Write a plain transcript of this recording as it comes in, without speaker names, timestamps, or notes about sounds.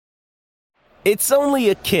It's only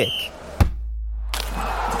a kick,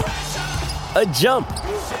 a jump,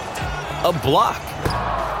 a block.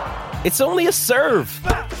 It's only a serve.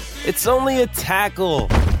 It's only a tackle,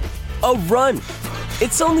 a run.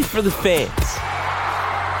 It's only for the fans.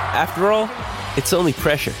 After all, it's only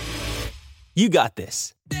pressure. You got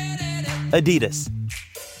this. Adidas.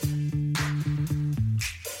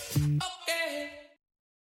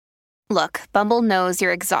 Look, Bumble knows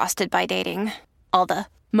you're exhausted by dating. All the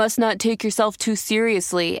must not take yourself too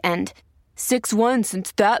seriously and 6'1"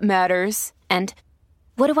 since that matters. And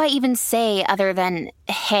what do I even say other than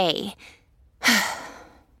hey?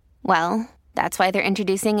 Well, that's why they're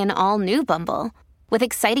introducing an all-new Bumble with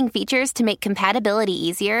exciting features to make compatibility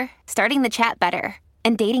easier, starting the chat better,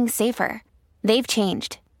 and dating safer. They've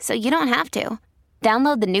changed, so you don't have to.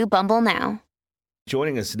 Download the new Bumble now.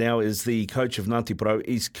 Joining us now is the coach of Ngāti Porou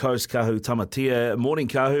East Coast, Kahu Tamatea. Morning,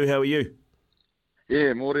 Kahu. How are you?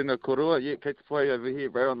 Yeah, morena korua. Yeah, Ngāti Porou over here,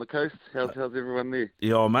 bro, on the coast. How's everyone there?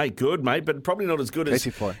 Yeah, oh, mate, good, mate, but probably not as good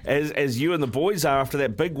as you and the boys are after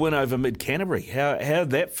that big win over Mid Canterbury.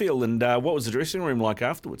 How'd that feel, and what was the dressing room like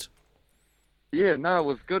afterwards? Yeah, no, it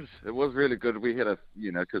was good. It was really good. We had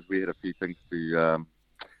because we had a few things to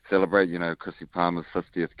celebrate. Chrissy Palmer's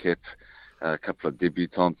 50th cap, a couple of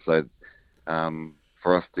debutants. So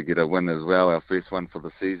for us to get a win as well, our first one for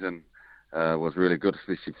the season, was really good,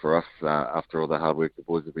 especially for us after all the hard work the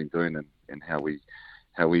boys have been doing and how we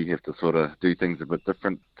have to sort of do things a bit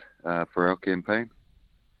different for our campaign.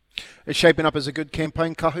 It's shaping up as a good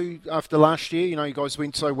campaign, Kahu, after last year. You guys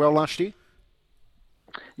went so well last year.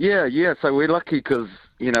 Yeah. So we're lucky because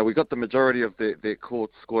we got the majority of their core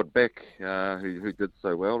squad back, who did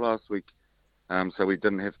so well last week. So we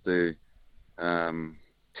didn't have to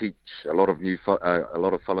teach a lot of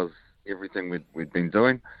fellas everything we'd been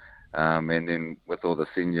doing. And then with all the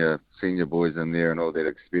senior boys in there and all that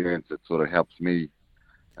experience, it sort of helps me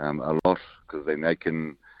a lot because then they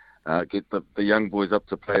can get the young boys up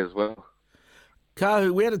to play as well.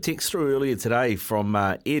 Kahu, we had a text through earlier today from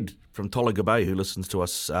Ed from Tolaga Bay, who listens to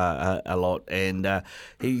us a lot, and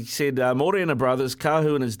he said, Morena brothers,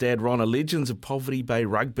 Kahu and his dad Ron are legends of Poverty Bay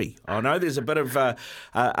rugby. I know there's a bit of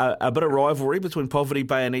rivalry between Poverty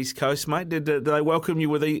Bay and East Coast, mate. Did they welcome you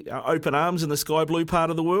with open arms in the sky blue part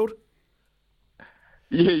of the world?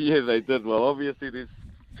 Yeah, they did. Well, obviously there's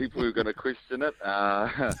people who are going to question it,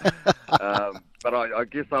 but I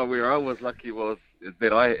guess where I was lucky is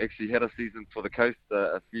that I actually had a season for the coast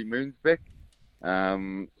a few moons back.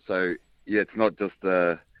 So yeah, it's not just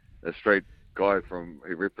a straight guy who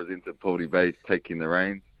represented Poverty Bay taking the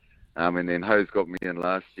reins. And then Ho's got me in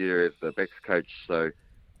last year as the backs coach, so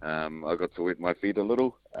I got to wet my feet a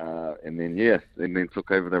little, and then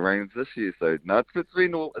took over the reins this year. So no, it's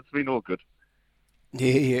been all good.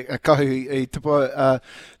 Yeah. Kahu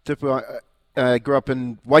Tipa grew up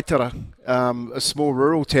in Waitara, a small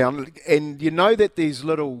rural town, and you know that there's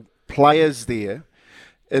little players there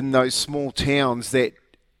in those small towns that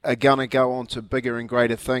are going to go on to bigger and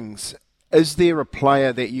greater things. Is there a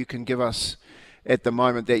player that you can give us at the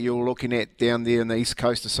moment that you're looking at down there in the East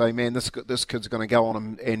Coast to say, man, this kid's going to go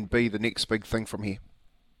on and be the next big thing from here?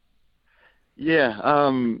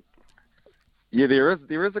 Yeah, there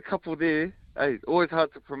is a couple there. Hey, it's always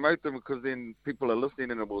hard to promote them because then people are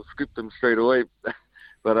listening and it will scoop them straight away.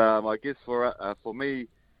 But I guess for me,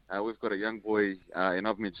 we've got a young boy, and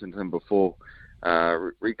I've mentioned him before,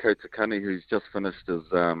 Rico Takani, who's just finished his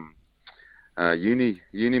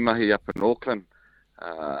uni mahi up in Auckland.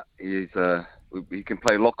 He can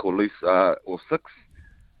play lock or loose or six.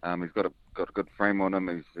 He's got a good frame on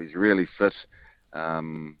him. He's really fit.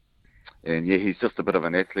 And yeah, he's just a bit of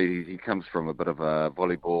an athlete. He comes from a bit of a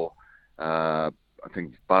volleyball, I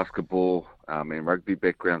think basketball and rugby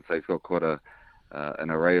background, so he's got quite an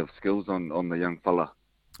array of skills on the young fella.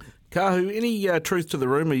 Kahu, any truth to the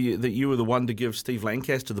rumour that you were the one to give Steve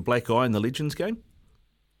Lancaster the black eye in the Legends game?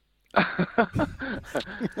 Is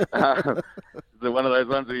it one of those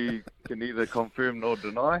ones where you can neither confirm nor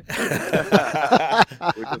deny?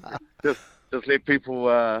 just let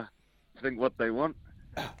people think what they want.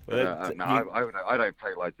 No, I don't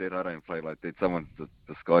play like that. Someone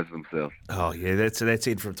disguise themselves. Oh yeah, that's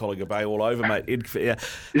Ed from Tolaga Bay all over, mate. Ed,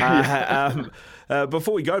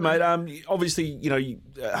 before we go, mate, obviously,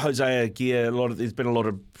 Hosea Gear. There's been a lot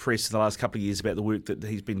of press in the last couple of years about the work that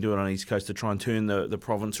he's been doing on East Coast to try and turn the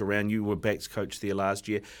province around. You were backs coach there last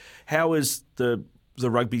year. How is the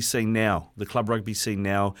rugby scene now, the club rugby scene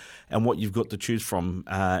now, and what you've got to choose from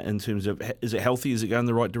in terms of, is it healthy? Is it going in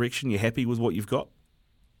the right direction? You happy with what you've got?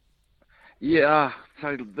 Yeah,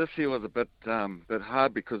 so this year was a bit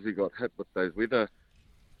hard because we got hit with those weather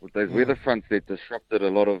with those weather fronts that disrupted a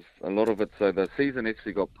lot of it. So the season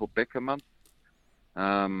actually got put back a month.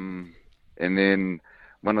 And then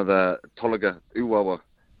one of the Tolaga Uwawa,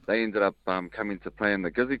 they ended up coming to play in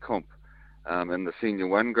the Gizzy comp in the senior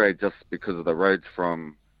 1 grade just because of the roads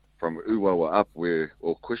from Uwawa up were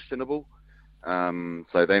all questionable.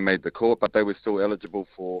 So they made the court, but they were still eligible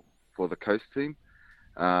for the coast team.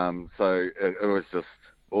 So it was just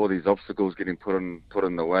all these obstacles getting put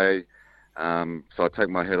in the way. So I take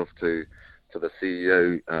my hat off to the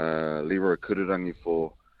CEO, Leroy Kururangi,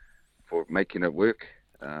 for making it work.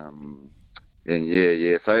 And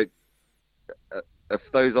yeah. So if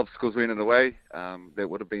those obstacles went in the way, that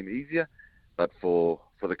would have been easier. But for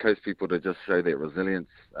the coast people to just show that resilience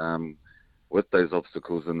with those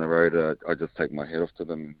obstacles in the road, I just take my hat off to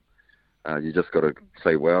them. You just got to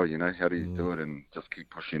say, wow, how do you do it, and just keep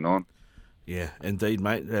pushing on. Yeah, indeed,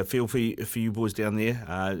 mate. Feel for you boys down there.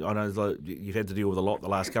 I know you've had to deal with a lot the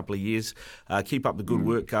last couple of years. Keep up the good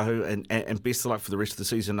work, Kahu, and best of luck for the rest of the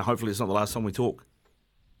season. Hopefully it's not the last time we talk.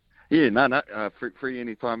 Yeah, no, free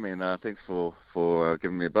any time, and thanks for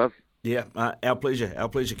giving me a buzz. Yeah, our pleasure. Our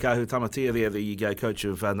pleasure, Kahu Tamatea there you go, coach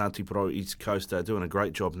of Ngāti Porou East Coast, doing a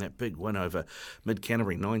great job in that big win over Mid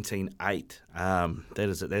Canterbury, 19-8.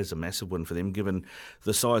 That is a massive win for them, given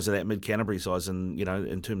the size of that Mid Canterbury size and,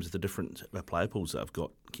 in terms of the different player pools that I've got,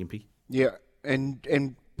 Kempy. Yeah,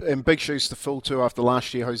 and big shoes to fill too after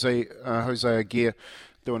last year. Jose Aguirre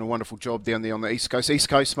doing a wonderful job down there on the East Coast. East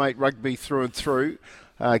Coast, mate, rugby through and through.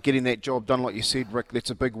 Getting that job done, like you said, Rick, that's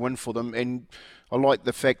a big win for them. And I like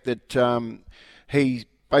the fact that he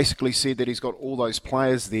basically said that he's got all those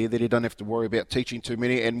players there that he don't have to worry about teaching too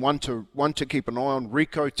many. And one to keep an eye on,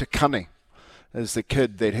 Rico Takane is the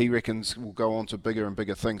kid that he reckons will go on to bigger and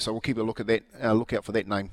bigger things. So we'll keep a look out for that name.